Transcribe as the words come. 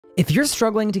If you're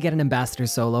struggling to get an ambassador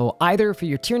solo, either for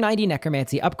your tier 90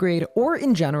 necromancy upgrade or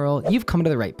in general, you've come to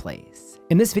the right place.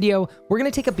 In this video, we're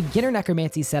going to take a beginner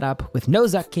necromancy setup with no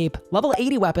Zuck cape, level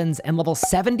 80 weapons, and level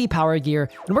 70 power gear,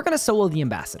 and we're going to solo the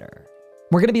ambassador.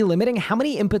 We're going to be limiting how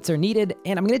many inputs are needed,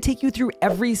 and I'm going to take you through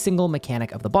every single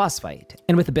mechanic of the boss fight.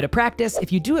 And with a bit of practice,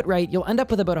 if you do it right, you'll end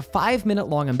up with about a 5-minute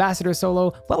long ambassador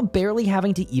solo while barely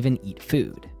having to even eat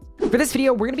food. For this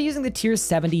video, we're going to be using the tier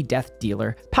 70 death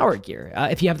dealer power gear.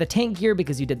 If you have the tank gear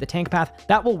because you did the tank path,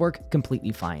 that will work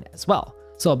completely fine as well.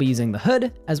 So I'll be using the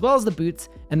hood as well as the boots,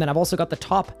 and then I've also got the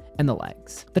top and the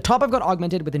legs. The top I've got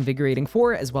augmented with Invigorating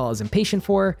 4 as well as Impatient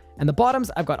 4, and the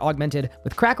bottoms I've got augmented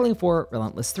with Crackling 4,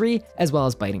 Relentless 3, as well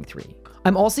as Biting 3.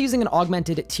 I'm also using an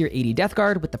augmented tier 80 Death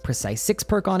Guard with the Precise 6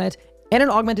 perk on it, and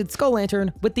an augmented Skull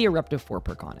Lantern with the Eruptive 4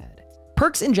 perk on it.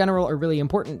 Perks in general are really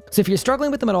important, so if you're struggling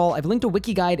with them at all, I've linked a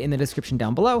wiki guide in the description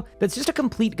down below that's just a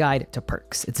complete guide to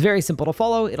perks. It's very simple to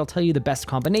follow, it'll tell you the best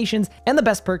combinations and the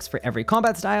best perks for every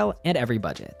combat style and every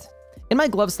budget. In my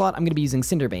glove slot, I'm going to be using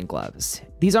Cinderbane gloves.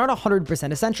 These aren't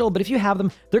 100% essential, but if you have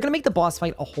them, they're going to make the boss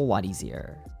fight a whole lot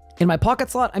easier. In my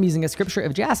pocket slot, I'm using a Scripture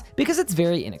of Jas because it's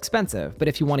very inexpensive, but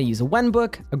if you want to use a Wen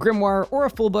book, a Grimoire, or a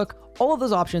full book, all of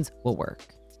those options will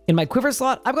work. In my quiver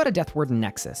slot, I've got a Death Warden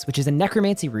Nexus, which is a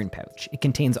necromancy rune pouch. It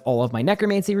contains all of my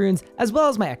necromancy runes, as well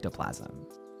as my ectoplasm.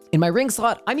 In my ring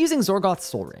slot, I'm using Zorgoth's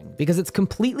Soul Ring, because it's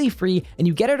completely free and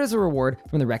you get it as a reward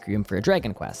from the Requiem for a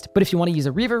Dragon quest. But if you want to use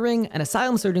a Reaver ring, an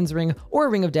Asylum Surgeon's ring, or a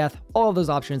Ring of Death, all of those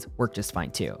options work just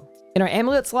fine too. In our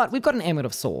amulet slot, we've got an Amulet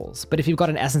of Souls, but if you've got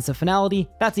an Essence of Finality,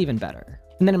 that's even better.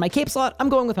 And then in my cape slot, I'm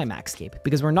going with my max cape,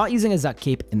 because we're not using a Zuck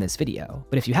cape in this video.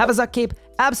 But if you have a Zuck cape,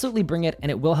 absolutely bring it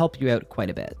and it will help you out quite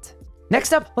a bit.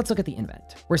 Next up, let's look at the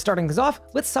invent. We're starting this off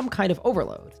with some kind of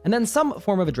overload, and then some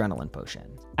form of adrenaline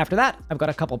potion. After that, I've got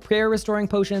a couple prayer restoring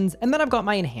potions, and then I've got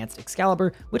my enhanced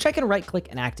Excalibur, which I can right click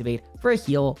and activate for a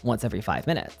heal once every 5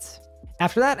 minutes.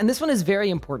 After that, and this one is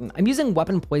very important, I'm using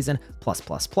Weapon Poison +++.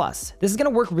 This is going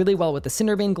to work really well with the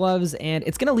Cinderbane gloves, and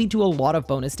it's going to lead to a lot of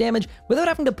bonus damage without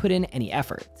having to put in any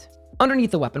effort. Underneath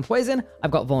the Weapon Poison,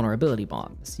 I've got Vulnerability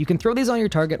Bombs. You can throw these on your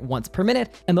target once per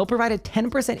minute, and they'll provide a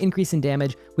 10% increase in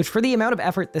damage, which for the amount of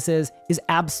effort this is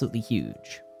absolutely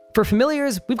huge. For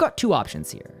familiars, we've got 2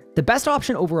 options here. The best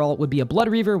option overall would be a Blood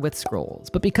Reaver with scrolls,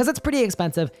 but because it's pretty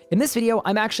expensive, in this video,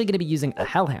 I'm actually going to be using a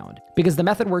Hellhound, because the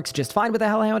method works just fine with a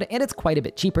Hellhound, and it's quite a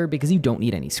bit cheaper because you don't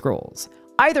need any scrolls.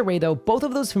 Either way though, both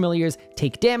of those familiars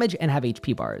take damage and have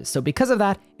HP bars, so because of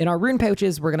that, in our rune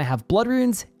pouches, we're going to have blood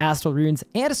runes, astral runes,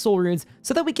 and soul runes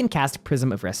so that we can cast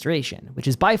Prism of Restoration, which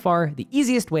is by far the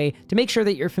easiest way to make sure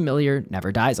that your familiar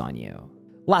never dies on you.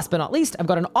 Last but not least, I've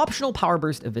got an optional Power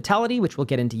Burst of Vitality, which we'll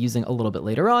get into using a little bit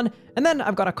later on, and then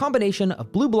I've got a combination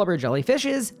of Blue Blubber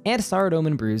Jellyfishes and Soured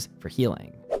Omen Brews for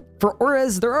healing. For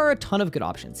auras, there are a ton of good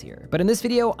options here, but in this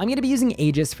video, I'm going to be using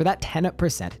Aegis for that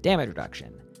 10% damage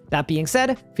reduction. That being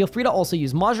said, feel free to also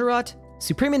use Majorat,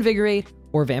 Supreme Invigorate,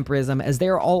 or Vampirism, as they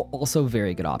are all also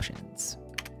very good options.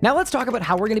 Now let's talk about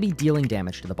how we're going to be dealing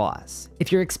damage to the boss.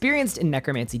 If you're experienced in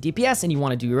Necromancy DPS and you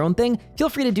want to do your own thing, feel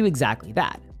free to do exactly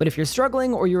that. But if you're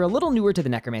struggling or you're a little newer to the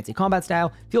Necromancy combat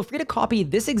style, feel free to copy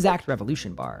this exact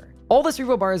Revolution bar. All this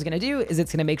Revo bar is going to do is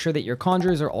it's going to make sure that your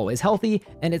conjures are always healthy,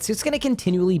 and it's just going to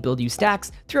continually build you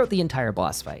stacks throughout the entire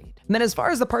boss fight. And then as far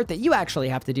as the part that you actually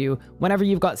have to do, whenever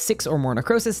you've got 6 or more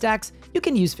Necrosis stacks, you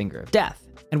can use Finger of Death.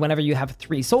 And whenever you have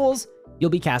 3 souls,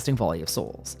 you'll be casting Volley of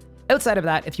Souls. Outside of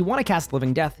that, if you want to cast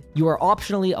Living Death, you are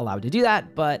optionally allowed to do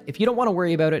that, but if you don't want to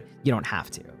worry about it, you don't have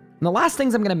to. And the last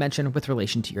things I'm going to mention with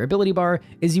relation to your ability bar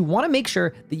is you want to make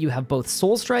sure that you have both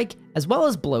Soul Strike as well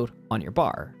as Bloat on your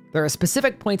bar. There are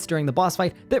specific points during the boss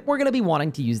fight that we're going to be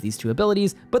wanting to use these 2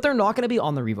 abilities, but they're not going to be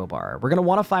on the Revo bar. We're going to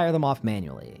want to fire them off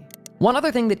manually. One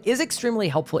other thing that is extremely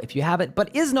helpful if you have it,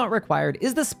 but is not required,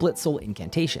 is the Split Soul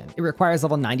Incantation. It requires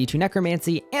level 92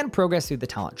 Necromancy and progress through the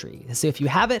talent tree. So if you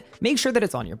have it, make sure that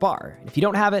it's on your bar. And if you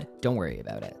don't have it, don't worry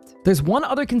about it. There's one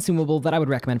other consumable that I would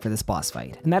recommend for this boss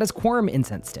fight, and that is Quorum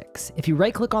Incense Sticks. If you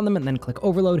right click on them and then click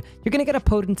Overload, you're gonna get a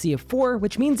potency of 4,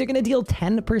 which means you're gonna deal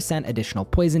 10% additional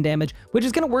poison damage, which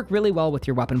is gonna work really well with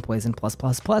your Weapon Poison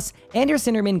 +++ and your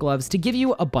Cinderbane gloves to give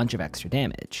you a bunch of extra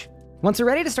damage. Once we're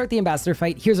ready to start the ambassador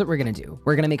fight, here's what we're going to do.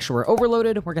 We're going to make sure we're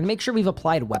overloaded, we're going to make sure we've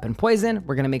applied Weapon Poison,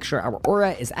 we're going to make sure our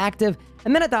aura is active,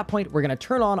 and then at that point, we're going to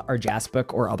turn on our Jas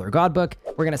book or other god book,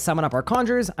 we're going to summon up our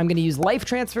conjures, I'm going to use Life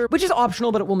Transfer, which is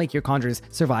optional, but it will make your conjures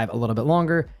survive a little bit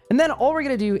longer, and then all we're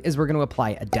going to do is we're going to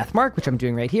apply a Death Mark, which I'm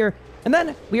doing right here, and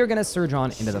then we are going to surge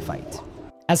on into the fight.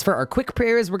 As for our quick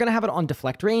prayers, we're going to have it on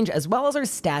deflect range, as well as our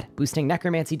stat boosting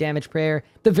necromancy damage prayer.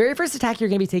 The very first attack you're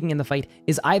going to be taking in the fight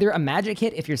is either a magic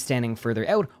hit if you're standing further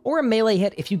out, or a melee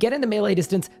hit if you get into melee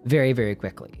distance very, very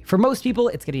quickly. For most people,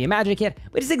 it's going to be a magic hit,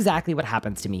 which is exactly what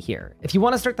happens to me here. If you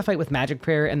want to start the fight with magic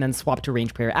prayer and then swap to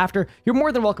range prayer after, you're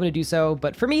more than welcome to do so,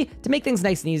 but for me, to make things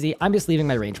nice and easy, I'm just leaving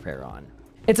my range prayer on.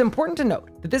 It's important to note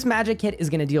that this magic hit is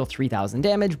going to deal 3,000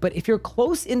 damage, but if you're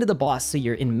close into the boss, so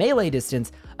you're in melee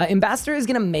distance, Ambassador is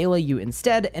going to melee you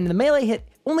instead, and the melee hit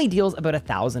only deals about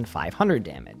 1,500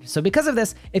 damage. So because of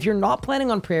this, if you're not planning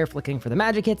on prayer flicking for the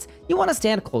magic hits, you want to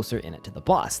stand closer in it to the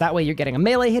boss. That way you're getting a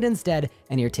melee hit instead,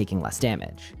 and you're taking less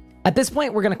damage. At this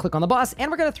point, we're going to click on the boss,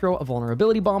 and we're going to throw a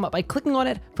vulnerability bomb by clicking on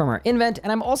it from our invent,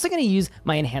 and I'm also going to use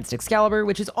my enhanced Excalibur,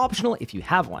 which is optional if you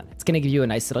have one. It's going to give you a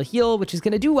nice little heal, which is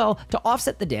going to do well to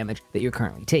offset the damage that you're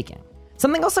currently taking.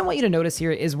 Something else I want you to notice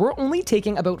here is we're only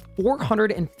taking about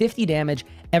 450 damage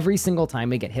every single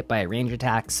time we get hit by a range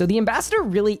attack, so the Ambassador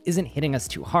really isn't hitting us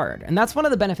too hard, and that's one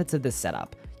of the benefits of this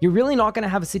setup. You're really not going to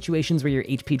have situations where your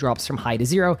HP drops from high to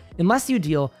 0 unless you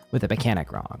deal with a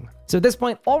mechanic wrong. So at this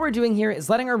point, all we're doing here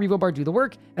is letting our Revo bar do the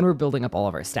work, and we're building up all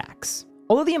of our stacks.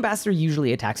 Although the Ambassador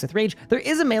usually attacks with rage, there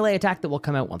is a melee attack that will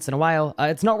come out once in a while.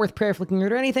 It's not worth prayer flicking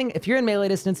it or anything. If you're in melee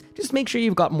distance, just make sure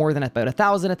you've got more than about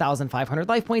 1,500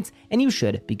 life points, and you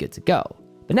should be good to go.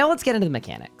 But now let's get into the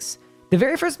mechanics. The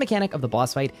very first mechanic of the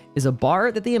boss fight is a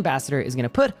bar that the Ambassador is going to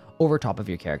put over top of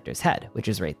your character's head, which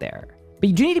is right there. But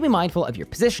you do need to be mindful of your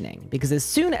positioning, because as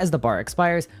soon as the bar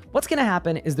expires, what's going to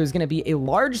happen is there's going to be a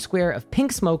large square of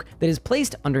pink smoke that is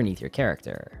placed underneath your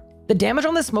character. The damage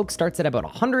on the smoke starts at about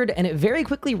 100, and it very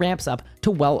quickly ramps up to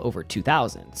well over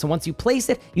 2,000. So once you place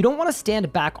it, you don't want to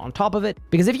stand back on top of it,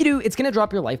 because if you do, it's going to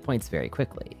drop your life points very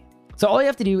quickly. So all you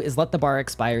have to do is let the bar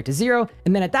expire to 0,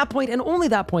 and then at that point, and only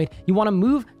that point, you want to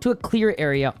move to a clear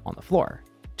area on the floor,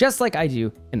 just like I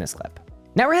do in this clip.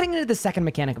 Now we're heading into the second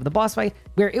mechanic of the boss fight,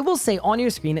 where it will say on your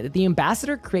screen that the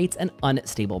Ambassador creates an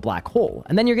unstable black hole.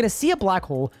 And then you're going to see a black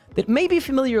hole that may be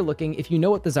familiar looking if you know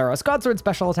what the Zaros Godsword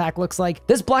special attack looks like.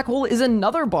 This black hole is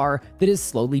another bar that is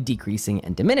slowly decreasing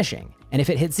and diminishing. And if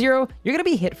it hits 0, you're going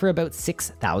to be hit for about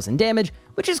 6,000 damage,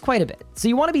 which is quite a bit. So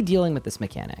you want to be dealing with this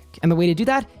mechanic. And the way to do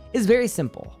that is very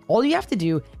simple. All you have to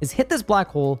do is hit this black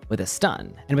hole with a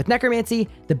stun. And with Necromancy,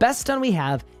 the best stun we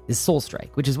have is Soul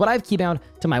Strike, which is what I've keybound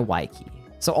to my Y key.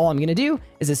 So all I'm going to do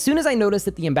is as soon as I notice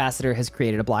that the Ambassador has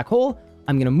created a black hole,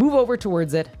 I'm going to move over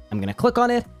towards it, I'm going to click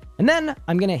on it, and then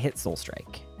I'm going to hit Soul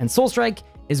Strike. And Soul Strike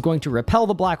is going to repel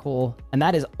the black hole, and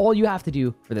that is all you have to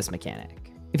do for this mechanic.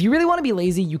 If you really want to be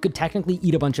lazy, you could technically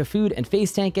eat a bunch of food and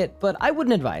face tank it, but I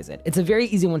wouldn't advise it. It's a very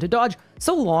easy one to dodge,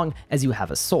 so long as you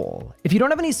have a soul. If you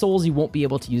don't have any souls, you won't be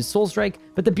able to use Soul Strike,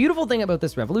 but the beautiful thing about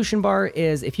this Revolution bar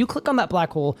is if you click on that black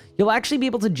hole, you'll actually be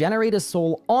able to generate a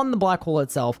soul on the black hole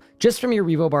itself just from your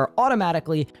Revo bar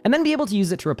automatically, and then be able to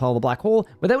use it to repel the black hole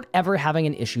without ever having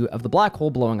an issue of the black hole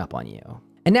blowing up on you.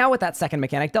 And now with that second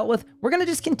mechanic dealt with, we're going to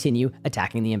just continue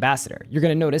attacking the Ambassador. You're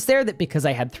going to notice there that because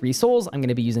I had 3 souls, I'm going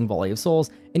to be using Volley of Souls.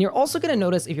 And you're also going to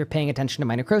notice if you're paying attention to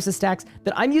my necrosis stacks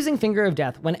that I'm using Finger of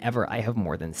Death whenever I have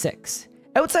more than 6.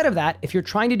 Outside of that, if you're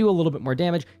trying to do a little bit more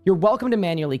damage, you're welcome to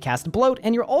manually cast Bloat,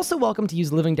 and you're also welcome to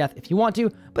use Living Death if you want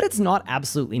to, but it's not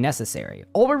absolutely necessary.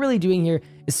 All we're really doing here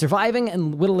is surviving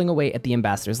and whittling away at the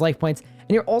Ambassador's life points, and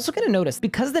you're also going to notice,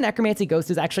 because the Necromancy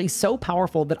Ghost is actually so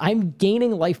powerful that I'm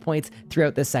gaining life points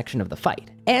throughout this section of the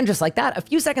fight. And just like that, a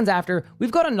few seconds after,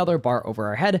 we've got another bar over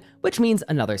our head, which means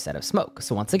another set of smoke.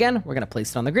 So once again, we're going to place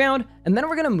it on the ground, and then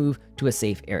we're going to move to a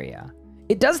safe area.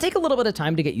 It does take a little bit of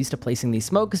time to get used to placing these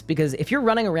smokes, because if you're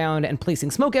running around and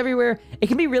placing smoke everywhere, it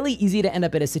can be really easy to end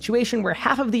up in a situation where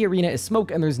half of the arena is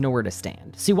smoke and there's nowhere to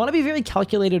stand. So you want to be very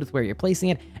calculated with where you're placing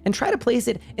it and try to place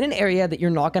it in an area that you're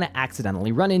not going to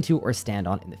accidentally run into or stand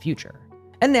on in the future.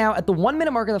 And now at the 1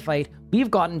 minute mark of the fight,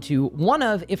 we've gotten to one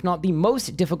of, if not the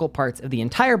most difficult parts of the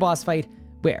entire boss fight,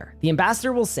 where the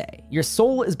Ambassador will say, "Your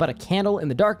soul is but a candle in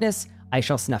the darkness, I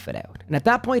shall snuff it out." And at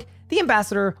that point, the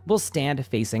Ambassador will stand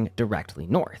facing directly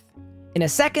north. In a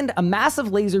second, a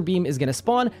massive laser beam is going to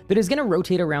spawn that is going to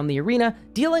rotate around the arena,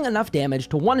 dealing enough damage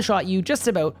to one-shot you just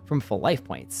about from full life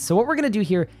points. So what we're going to do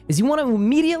here is you want to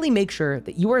immediately make sure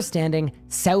that you are standing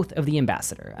south of the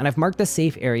Ambassador, and I've marked the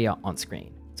safe area on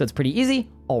screen. So it's pretty easy.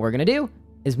 All we're going to do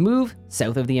is move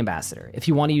south of the Ambassador. If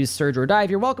you want to use Surge or Dive,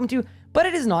 you're welcome to, but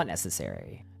it is not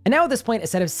necessary. And now at this point, a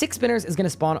set of 6 spinners is going to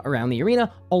spawn around the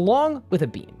arena along with a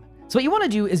beam. So what you want to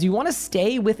do is you want to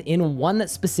stay within one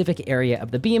specific area of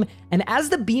the beam, and as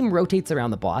the beam rotates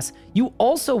around the boss, you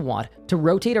also want to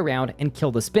rotate around and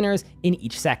kill the spinners in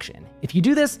each section. If you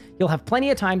do this, you'll have plenty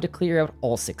of time to clear out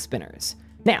all 6 spinners.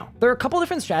 Now, there are a couple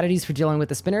different strategies for dealing with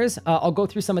the spinners. I'll go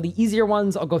through some of the easier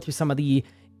ones. I'll go through some of the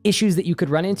issues that you could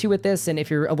run into with this, and if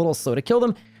you're a little slow to kill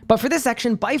them. But for this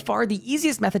section, by far the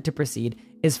easiest method to proceed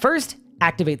is first,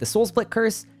 activate the Soul Split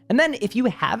Curse, and then if you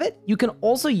have it, you can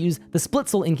also use the Split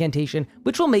Soul incantation,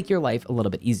 which will make your life a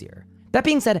little bit easier. That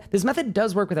being said, this method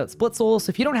does work without Split Soul, so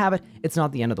if you don't have it, it's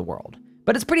not the end of the world.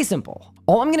 But it's pretty simple.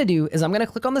 All I'm gonna do is I'm gonna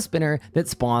click on the spinner that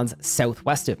spawns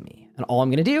southwest of me. And all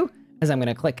I'm gonna do is I'm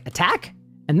gonna click attack,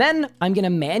 and then I'm gonna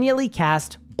manually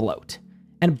cast Bloat.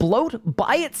 And Bloat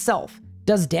by itself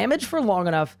does damage for long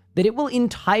enough that it will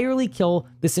entirely kill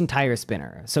this entire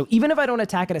spinner. So even if I don't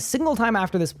attack it a single time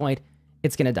after this point,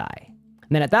 it's gonna die. And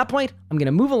then at that point, I'm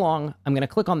gonna move along, I'm gonna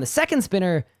click on the second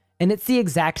spinner, and it's the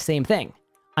exact same thing.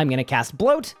 I'm gonna cast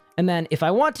Bloat, and then if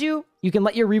I want to, you can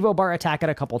let your Revo bar attack it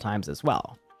a couple times as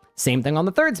well. Same thing on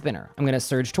the third spinner. I'm gonna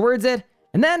surge towards it,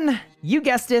 and then, you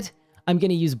guessed it, I'm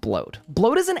gonna use Bloat.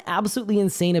 Bloat is an absolutely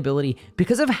insane ability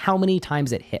because of how many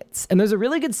times it hits. And there's a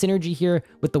really good synergy here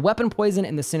with the Weapon Poison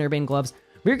and the Cinderbane Gloves.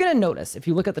 We're gonna notice, if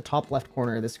you look at the top left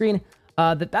corner of the screen,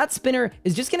 that spinner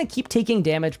is just gonna keep taking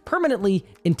damage permanently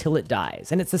until it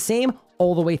dies. And it's the same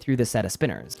all the way through the set of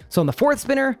spinners. So on the fourth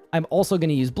spinner, I'm also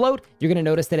gonna use Bloat. You're gonna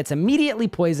notice that it's immediately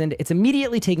poisoned, it's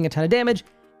immediately taking a ton of damage,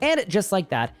 and just like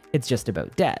that, it's just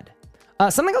about dead.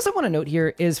 Something else I want to note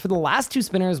here is for the last two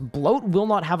spinners, Bloat will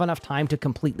not have enough time to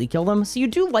completely kill them, so you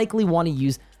do likely want to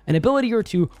use an ability or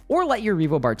two or let your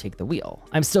Revo bar take the wheel.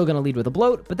 I'm still going to lead with a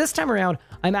Bloat, but this time around,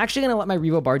 I'm actually going to let my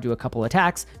Revo bar do a couple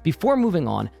attacks before moving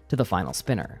on to the final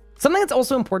spinner. Something that's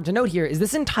also important to note here is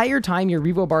this entire time your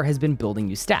Revo bar has been building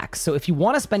you stacks, so if you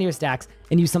want to spend your stacks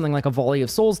and use something like a Volley of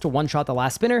Souls to one-shot the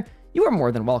last spinner, you are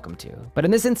more than welcome to. But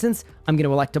in this instance, I'm going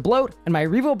to elect to Bloat, and my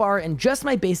Revo bar and just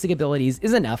my basic abilities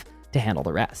is enough to handle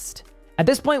the rest. At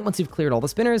this point, once you've cleared all the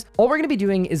spinners, all we're going to be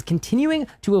doing is continuing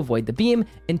to avoid the beam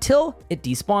until it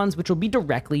despawns, which will be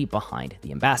directly behind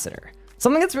the ambassador.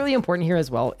 Something that's really important here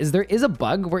as well is there is a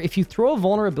bug where if you throw a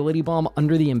vulnerability bomb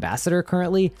under the ambassador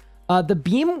currently, the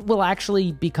beam will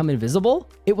actually become invisible.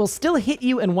 It will still hit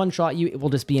you and one-shot you. It will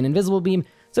just be an invisible beam.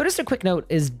 So just a quick note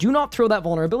is do not throw that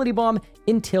vulnerability bomb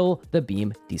until the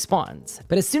beam despawns.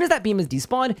 But as soon as that beam is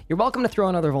despawned, you're welcome to throw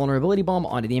another vulnerability bomb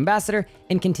onto the ambassador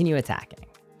and continue attacking.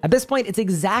 At this point, it's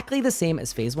exactly the same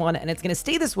as phase 1, and it's going to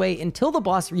stay this way until the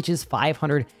boss reaches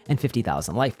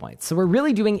 550,000 life points. So we're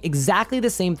really doing exactly the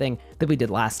same thing that we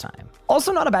did last time.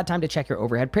 Also not a bad time to check your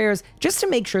overhead prayers, just to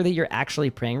make sure that you're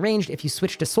actually praying ranged if you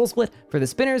switch to Soul Split for the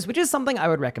spinners, which is something I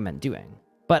would recommend doing.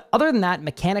 But other than that,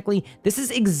 mechanically, this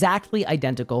is exactly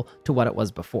identical to what it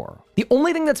was before. The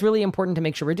only thing that's really important to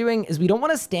make sure we're doing is we don't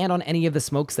want to stand on any of the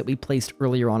smokes that we placed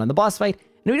earlier on in the boss fight,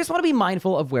 and we just want to be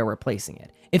mindful of where we're placing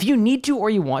it. If you need to or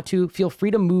you want to, feel free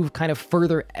to move kind of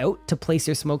further out to place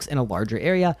your smokes in a larger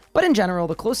area. But in general,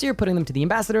 the closer you're putting them to the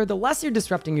ambassador, the less you're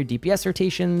disrupting your DPS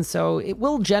rotation, so it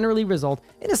will generally result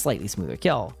in a slightly smoother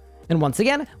kill. And once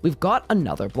again, we've got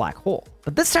another black hole.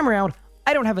 But this time around,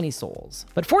 I don't have any souls.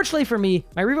 But fortunately for me,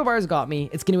 my Revo bar's got me.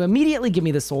 It's going to immediately give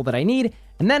me the soul that I need,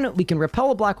 and then we can repel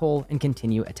a black hole and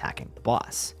continue attacking the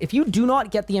boss. If you do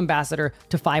not get the ambassador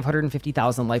to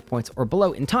 550,000 life points or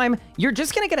below in time, you're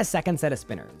just going to get a second set of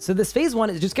spinners. So this phase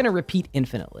 1 is just going to repeat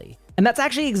infinitely. And that's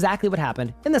actually exactly what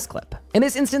happened in this clip. In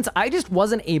this instance, I just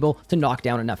wasn't able to knock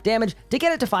down enough damage to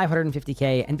get it to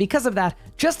 550k, and because of that,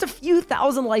 just a few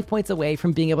thousand life points away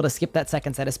from being able to skip that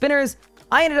second set of spinners,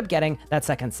 I ended up getting that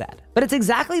second set. But it's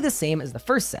exactly the same as the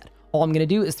first set. All I'm going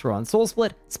to do is throw on Soul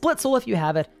Split, Split Soul if you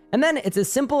have it, and then it's as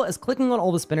simple as clicking on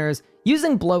all the spinners,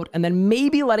 using Bloat, and then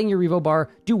maybe letting your Revo bar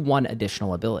do one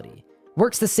additional ability.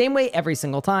 Works the same way every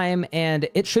single time, and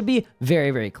it should be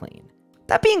very, very clean.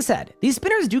 That being said, these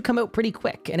spinners do come out pretty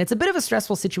quick, and it's a bit of a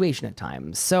stressful situation at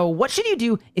times. So what should you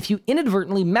do if you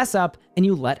inadvertently mess up and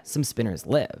you let some spinners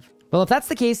live? Well, if that's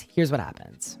the case, here's what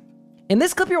happens. In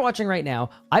this clip you're watching right now,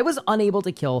 I was unable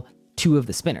to kill 2 of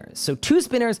the spinners. So 2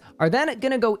 spinners are then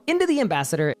going to go into the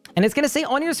ambassador, and it's going to say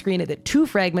on your screen that 2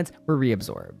 fragments were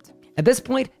reabsorbed. At this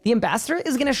point, the ambassador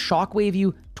is going to shockwave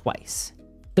you twice.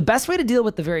 The best way to deal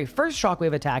with the very first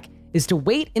shockwave attack is to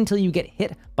wait until you get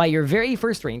hit by your very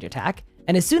first range attack,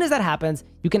 and as soon as that happens,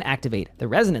 you can activate the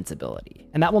resonance ability,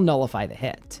 and that will nullify the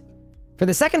hit. For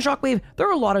the second shockwave, there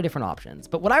are a lot of different options,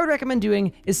 but what I would recommend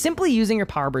doing is simply using your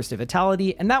Power Burst of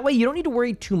Vitality, and that way you don't need to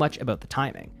worry too much about the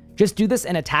timing. Just do this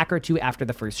an attack or 2 after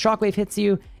the first shockwave hits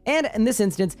you, and in this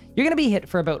instance, you're going to be hit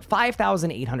for about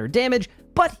 5,800 damage,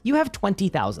 but you have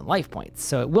 20,000 life points,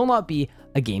 so it will not be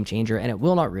a game changer and it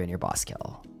will not ruin your boss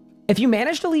kill. If you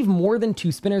manage to leave more than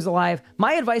 2 spinners alive,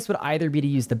 my advice would either be to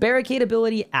use the barricade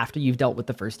ability after you've dealt with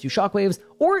the first 2 shockwaves,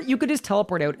 or you could just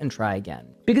teleport out and try again.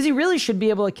 Because you really should be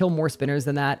able to kill more spinners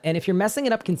than that, and if you're messing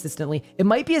it up consistently, it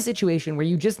might be a situation where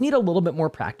you just need a little bit more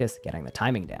practice getting the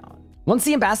timing down. Once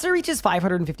the ambassador reaches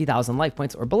 550,000 life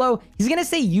points or below, he's going to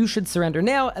say you should surrender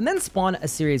now and then spawn a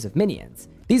series of minions.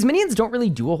 These minions don't really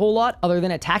do a whole lot other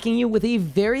than attacking you with a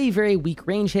very weak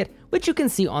range hit, which you can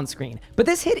see on screen. But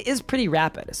this hit is pretty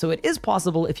rapid, so it is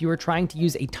possible if you were trying to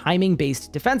use a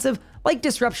timing-based defensive like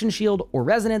Disruption Shield or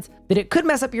Resonance, that it could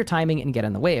mess up your timing and get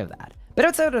in the way of that. But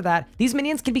outside of that, these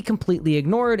minions can be completely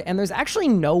ignored and there's actually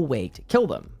no way to kill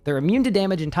them. They're immune to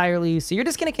damage entirely, so you're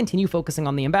just going to continue focusing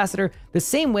on the ambassador the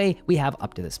same way we have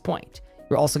up to this point.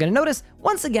 You're also going to notice,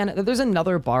 once again, that there's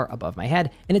another bar above my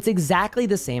head, and it's exactly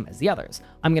the same as the others.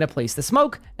 I'm going to place the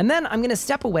smoke, and then I'm going to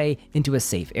step away into a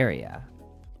safe area.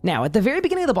 Now, at the very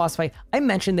beginning of the boss fight, I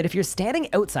mentioned that if you're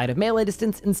standing outside of melee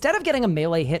distance, instead of getting a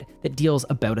melee hit that deals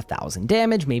about 1,000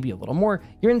 damage, maybe a little more,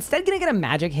 you're instead going to get a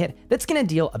magic hit that's going to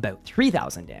deal about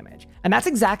 3,000 damage. And that's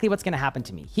exactly what's going to happen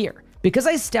to me here. Because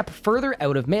I step further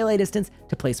out of melee distance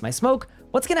to place my smoke,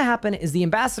 what's going to happen is the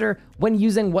ambassador, when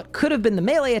using what could have been the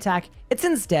melee attack, it's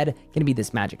instead going to be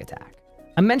this magic attack.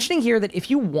 I'm mentioning here that if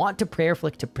you want to prayer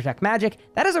flick to protect magic,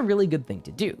 that is a really good thing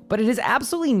to do, but it is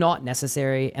absolutely not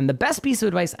necessary, and the best piece of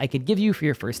advice I could give you for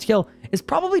your first kill is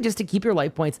probably just to keep your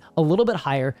life points a little bit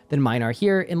higher than mine are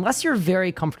here, unless you're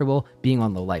very comfortable being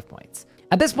on low life points.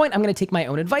 At this point, I'm going to take my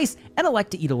own advice and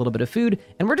elect to eat a little bit of food,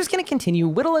 and we're just going to continue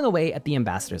whittling away at the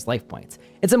ambassador's life points.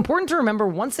 It's important to remember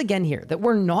once again here that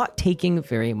we're not taking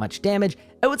very much damage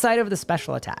outside of the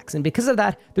special attacks, and because of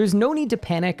that, there's no need to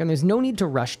panic and there's no need to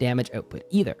rush damage output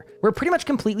either. We're pretty much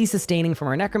completely sustaining from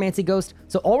our Necromancy Ghost,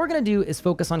 so all we're going to do is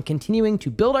focus on continuing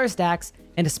to build our stacks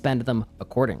and to spend them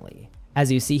accordingly.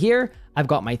 As you see here, I've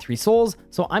got my 3 souls,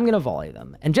 so I'm going to volley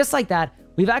them, and just like that,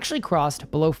 we've actually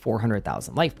crossed below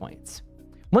 400,000 life points.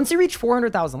 Once you reach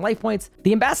 400,000 life points,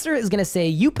 the ambassador is going to say,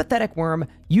 "You pathetic worm,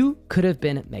 you could have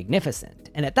been magnificent."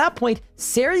 And at that point,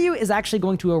 Seiryu is actually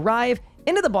going to arrive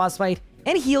into the boss fight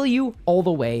and heal you all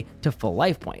the way to full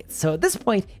life points. So at this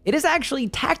point, it is actually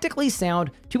tactically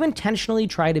sound to intentionally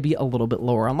try to be a little bit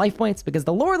lower on life points, because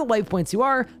the lower the life points you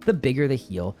are, the bigger the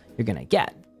heal you're going to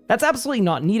get. That's absolutely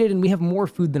not needed, and we have more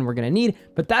food than we're going to need,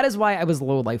 but that is why I was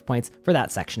low life points for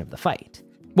that section of the fight.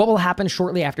 What will happen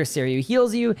shortly after Seiryu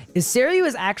heals you is Seiryu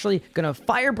is actually going to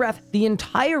fire breath the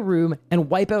entire room and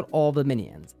wipe out all the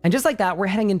minions. And just like that, we're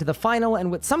heading into the final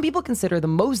and what some people consider the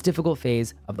most difficult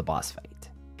phase of the boss fight.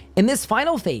 In this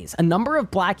final phase, a number of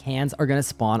black hands are going to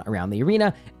spawn around the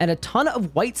arena, and a ton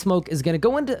of white smoke is going to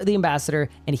go into the ambassador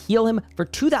and heal him for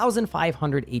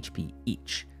 2,500 HP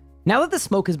each. Now that the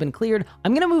smoke has been cleared,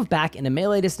 I'm going to move back into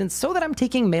melee distance so that I'm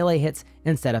taking melee hits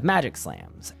instead of magic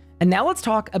slams. And now let's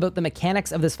talk about the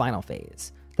mechanics of this final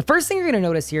phase. The first thing you're going to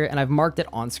notice here, and I've marked it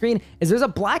on screen, is there's a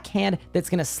black hand that's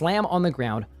going to slam on the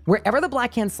ground. Wherever the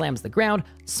black hand slams the ground,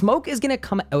 smoke is going to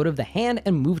come out of the hand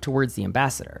and move towards the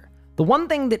ambassador. The one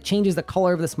thing that changes the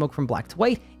color of the smoke from black to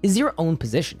white is your own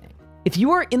positioning. If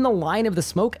you are in the line of the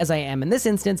smoke, as I am in this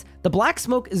instance, the black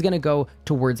smoke is going to go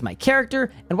towards my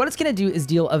character, and what it's going to do is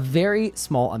deal a very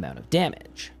small amount of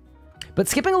damage. But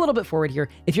skipping a little bit forward here,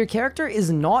 if your character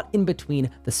is not in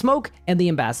between the smoke and the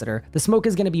ambassador, the smoke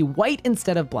is going to be white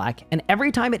instead of black, and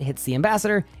every time it hits the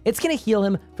ambassador, it's going to heal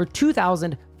him for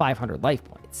 2,500 life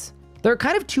points. There are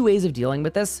kind of 2 ways of dealing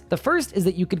with this. The first is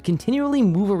that you could continually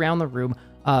move around the room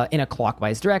in a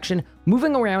clockwise direction,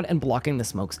 moving around and blocking the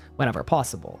smokes whenever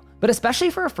possible. But especially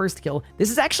for a first kill,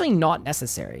 this is actually not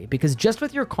necessary, because just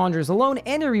with your conjures alone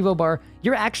and your Revo bar,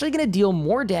 you're actually going to deal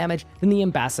more damage than the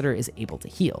ambassador is able to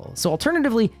heal. So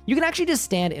alternatively, you can actually just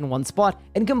stand in one spot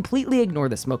and completely ignore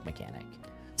the smoke mechanic.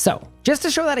 So, just to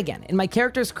show that again, in my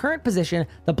character's current position,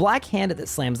 the black hand that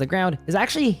slams the ground is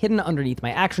actually hidden underneath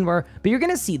my action bar, but you're going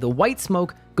to see the white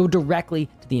smoke go directly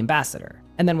to the ambassador.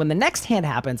 And then when the next hand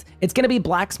happens, it's going to be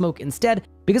black smoke instead,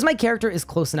 because my character is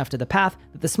close enough to the path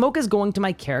that the smoke is going to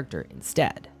my character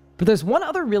instead. But there's one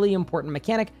other really important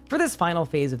mechanic for this final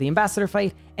phase of the ambassador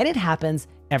fight, and it happens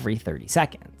every 30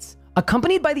 seconds.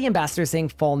 Accompanied by the ambassador saying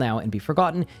 "fall now and be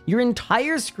forgotten," your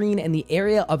entire screen and the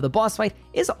area of the boss fight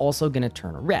is also going to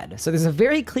turn red. So there's a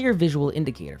very clear visual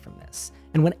indicator from this.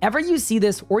 And whenever you see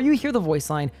this or you hear the voice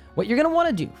line, what you're going to want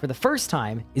to do for the first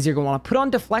time is you're going to want to put on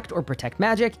Deflect or Protect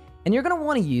Magic, and you're going to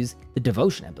want to use the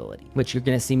Devotion ability, which you're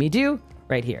going to see me do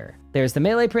right here. There's the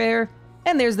melee prayer,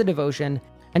 and there's the devotion.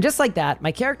 And just like that,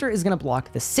 my character is going to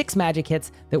block the 6 magic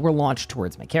hits that were launched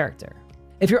towards my character.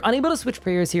 If you're unable to switch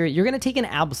prayers here, you're going to take an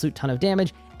absolute ton of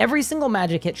damage. Every single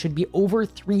magic hit should be over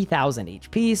 3,000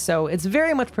 HP, so it's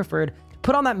very much preferred to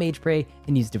put on that Mage Spray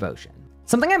and use Devotion.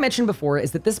 Something I mentioned before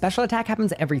is that this special attack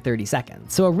happens every 30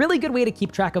 seconds, so a really good way to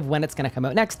keep track of when it's going to come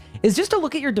out next is just to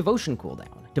look at your Devotion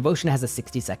cooldown. Devotion has a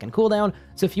 60-second cooldown,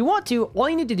 so if you want to, all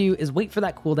you need to do is wait for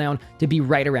that cooldown to be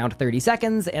right around 30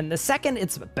 seconds, and the second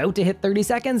it's about to hit 30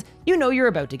 seconds, you know you're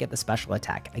about to get the special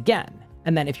attack again.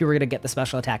 And then if you were going to get the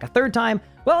special attack a third time,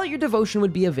 well, your Devotion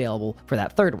would be available for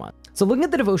that third one. So looking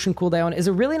at the Devotion cooldown is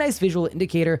a really nice visual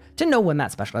indicator to know when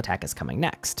that special attack is coming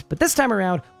next. But this time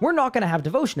around, we're not going to have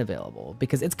Devotion available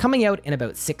because it's coming out in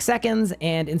about 6 seconds,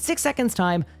 and in 6 seconds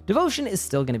time, Devotion is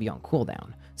still going to be on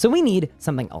cooldown. So we need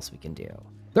something else we can do.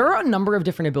 There are a number of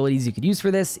different abilities you could use for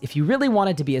this. If you really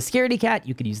wanted to be a scaredy cat,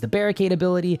 you could use the Barricade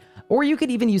ability, or you could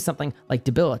even use something like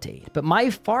Debilitate. But my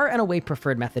far and away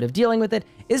preferred method of dealing with it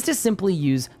is to simply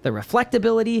use the Reflect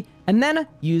ability and then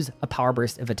use a Power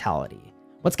Burst of Vitality.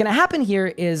 What's going to happen here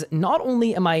is not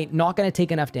only am I not going to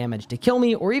take enough damage to kill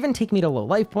me or even take me to low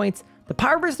life points, the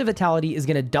Power Burst of Vitality is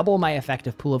going to double my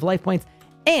effective pool of life points,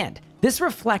 and this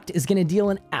Reflect is going to deal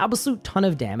an absolute ton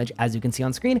of damage, as you can see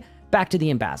on screen, back to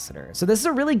the Ambassador. So this is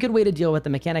a really good way to deal with the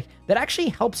mechanic that actually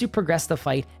helps you progress the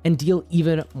fight and deal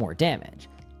even more damage.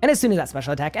 And as soon as that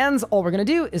special attack ends, all we're going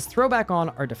to do is throw back on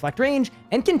our deflect range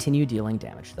and continue dealing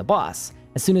damage to the boss.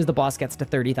 As soon as the boss gets to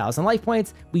 30,000 life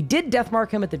points, we did deathmark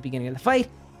him at the beginning of the fight,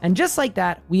 and just like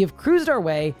that, we have cruised our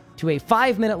way to a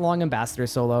 5-minute long Ambassador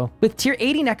solo with tier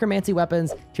 80 Necromancy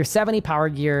weapons, tier 70 power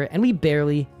gear, and we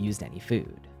barely used any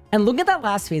food. And look at that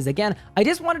last phase again. I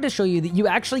just wanted to show you that you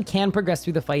actually can progress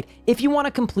through the fight if you want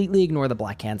to completely ignore the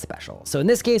Black Hand special. So in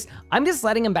this case, I'm just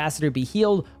letting Ambassador be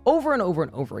healed over and over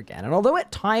and over again. And although at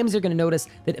times you're going to notice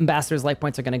that Ambassador's life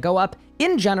points are going to go up,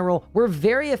 in general, we're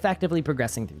very effectively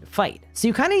progressing through the fight. So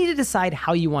you kind of need to decide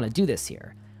how you want to do this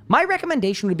here. My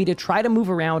recommendation would be to try to move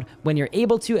around when you're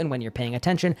able to and when you're paying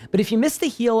attention, but if you miss the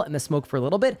heal and the smoke for a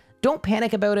little bit, don't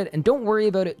panic about it and don't worry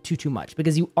about it too much,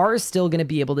 because you are still going to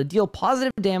be able to deal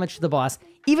positive damage to the boss,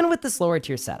 even with the slower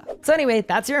tier setup. So anyway,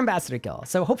 that's your Ambassador kill.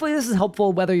 So hopefully this is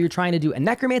helpful whether you're trying to do a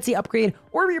Necromancy upgrade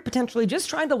or you're potentially just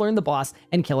trying to learn the boss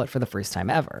and kill it for the first time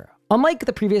ever. Unlike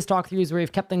the previous talkthroughs where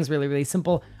we've kept things really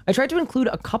simple, I tried to include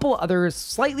a couple other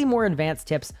slightly more advanced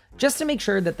tips just to make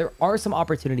sure that there are some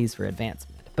opportunities for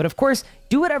advancement. But of course,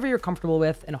 do whatever you're comfortable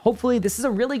with, and hopefully this is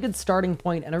a really good starting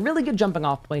point and a really good jumping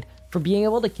off point for being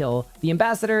able to kill the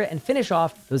Ambassador and finish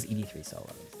off those ED3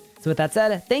 solos. So with that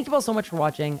said, thank you all so much for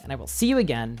watching, and I will see you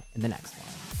again in the next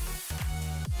one.